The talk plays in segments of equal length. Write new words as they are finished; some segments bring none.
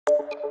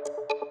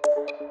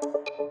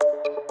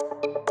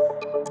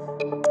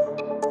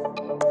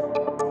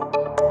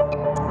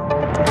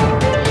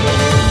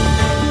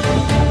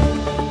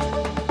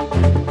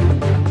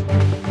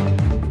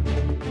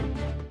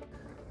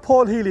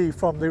Paul Healy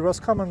from the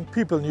Roscommon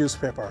People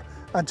newspaper,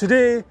 and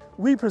today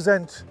we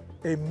present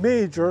a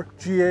major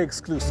GAA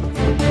exclusive.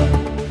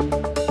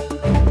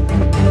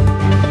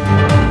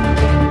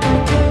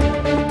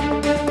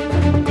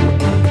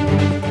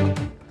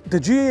 The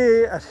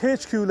GAA at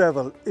HQ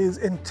level is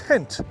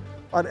intent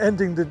on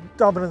ending the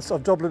dominance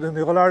of Dublin in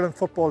the All-Ireland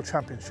Football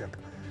Championship.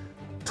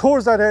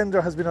 Towards that end,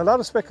 there has been a lot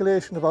of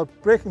speculation about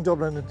breaking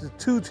Dublin into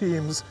two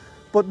teams,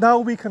 but now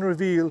we can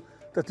reveal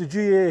that the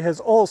GAA has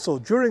also,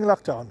 during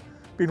lockdown,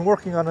 been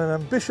working on an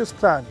ambitious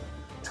plan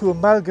to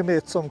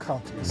amalgamate some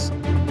counties.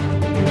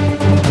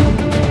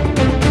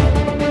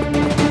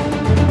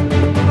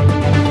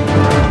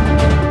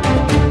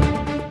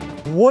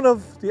 One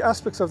of the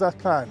aspects of that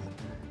plan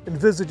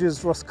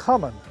envisages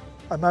Roscommon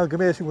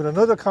amalgamating with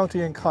another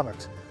county in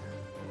Connacht.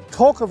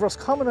 Talk of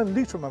Roscommon and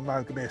Leitrim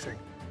amalgamating.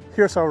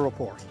 Here's our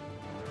report.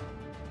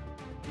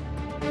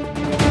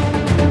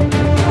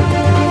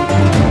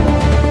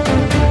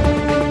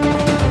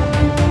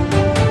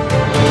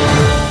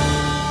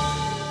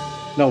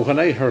 Now, when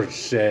I heard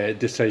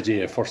this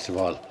idea, first of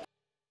all,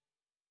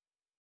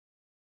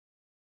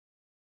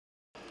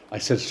 I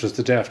said it was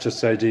the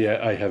daftest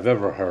idea I have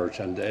ever heard,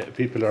 and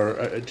people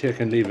are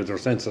taking leave of their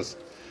senses.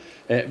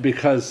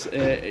 Because,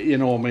 you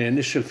know, my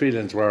initial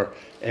feelings were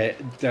that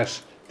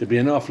there'd be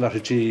an awful lot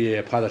of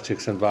GAA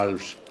politics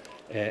involved.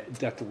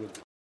 That would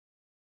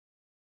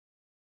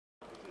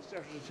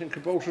started to think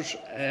about it.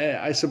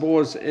 I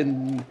suppose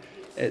in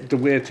the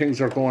way things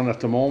are going at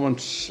the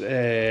moment,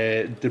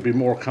 there'd be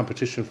more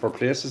competition for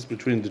places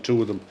between the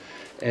two of them,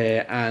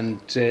 and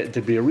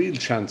there'd be a real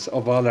chance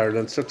of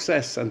All-Ireland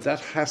success, and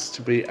that has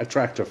to be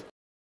attractive.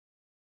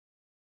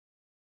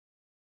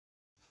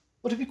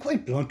 But to be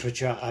quite blunt with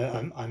you,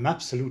 I'm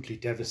absolutely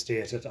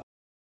devastated.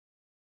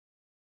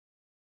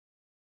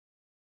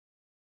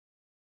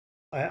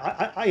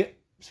 I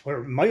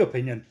swear, in my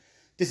opinion,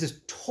 this is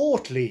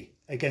totally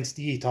against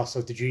the ethos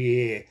of the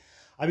GAA.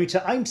 I mean,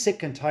 I'm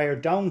sick and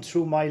tired, down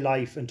through my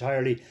life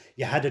entirely.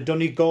 You had a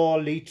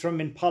Donegal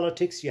Leitrim in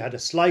politics, you had a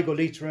Sligo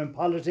Leitrim in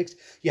politics,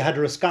 you had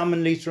a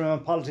Roscommon Leitrim in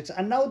politics,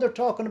 and now they're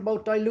talking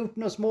about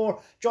diluting us more,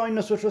 joining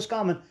us with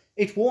Roscommon.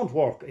 It won't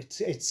work.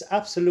 It's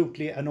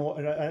absolutely a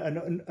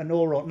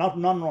no-run, not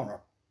non-runner.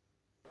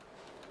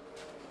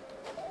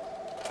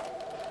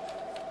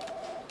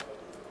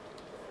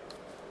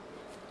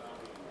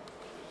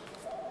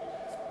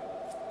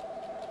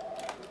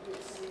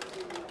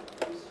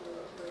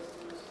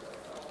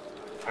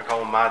 They're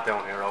going mad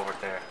down here over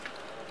there.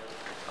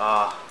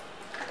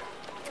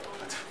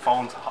 It's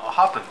phones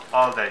hopping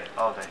all day.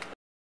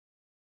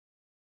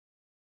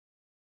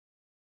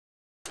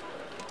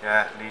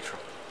 Yeah, Leitrim.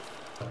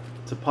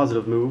 It's a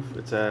positive move.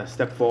 It's a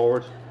step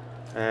forward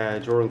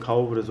during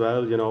COVID as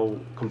well. You know,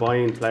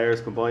 combine players,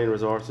 combine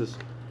resources.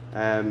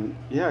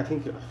 Yeah, I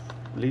think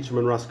Leitrim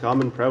and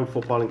Roscommon, proud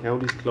footballing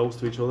counties, close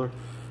to each other.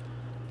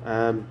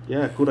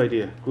 Yeah, good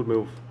idea, good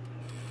move.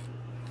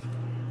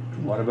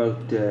 What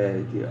about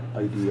the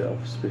idea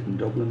of splitting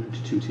Dublin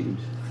into two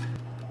teams?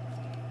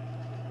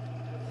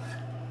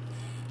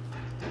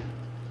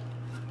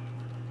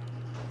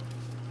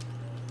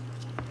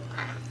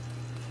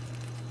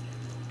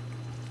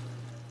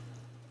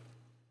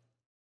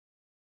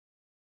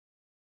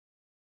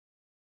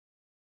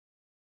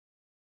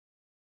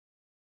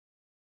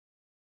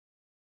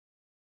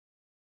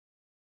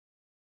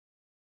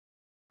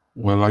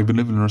 Well, I've been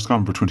living in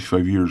Roscommon for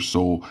 25 years,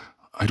 so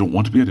I don't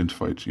want to be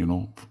identified, you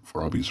know,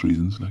 for obvious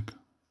reasons, like,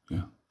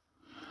 yeah.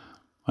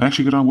 I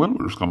actually get on well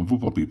with Roscommon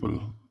football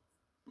people,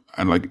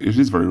 and, like, it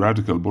is very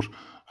radical, but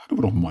I have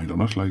an open mind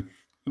on it, like,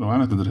 you know,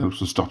 anything that helps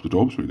to stop the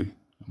Dubs, really,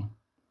 you know.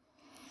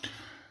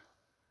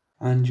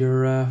 And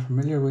you're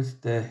familiar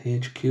with the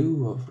HQ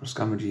of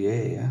Roscommon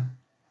GAA, yeah?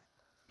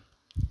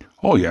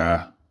 Oh,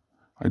 yeah.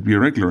 I'd be a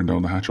regular and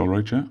down the hatch, all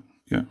right, yeah,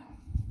 yeah.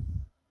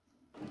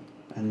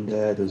 And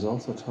there's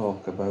also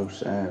talk about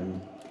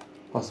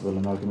possible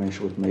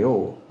amalgamation with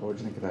Mayo. What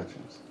do you think of that,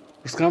 James?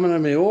 Roscommon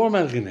and Mayo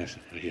amalgamated?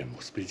 You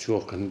must be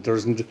joking. There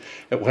isn't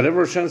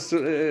whatever chance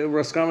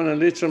Roscommon and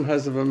Leitrim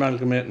has of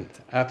amalgamating.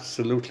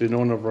 Absolutely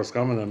none of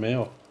Roscommon and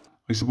Mayo.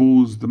 I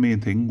suppose the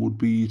main thing would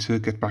be to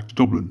get back to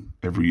Dublin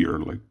every year,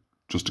 like,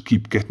 just to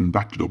keep getting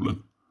back to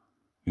Dublin,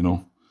 you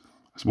know.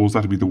 I suppose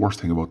that'd be the worst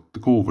thing about the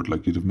COVID,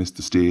 like, you'd have missed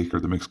the steak or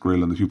the mixed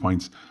grill and the few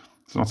pints.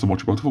 It's not so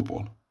much about the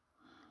football.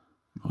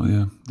 Oh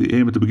yeah, the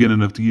aim at the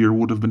beginning of the year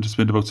would have been to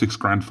spend about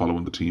 $6,000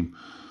 following the team.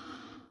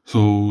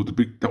 So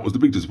that was the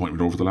big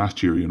disappointment over the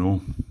last year, you know,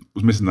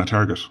 was missing that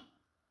target.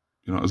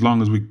 You know, as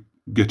long as we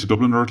get to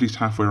Dublin or at least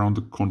halfway around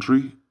the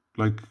country,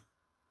 like,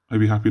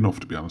 I'd be happy enough,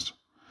 to be honest.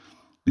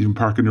 Even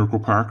parking in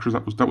Urco Park,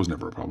 that was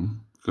never a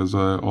problem because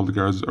all the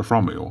guards are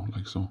from Mayo,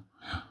 like, so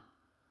yeah,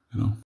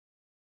 you know.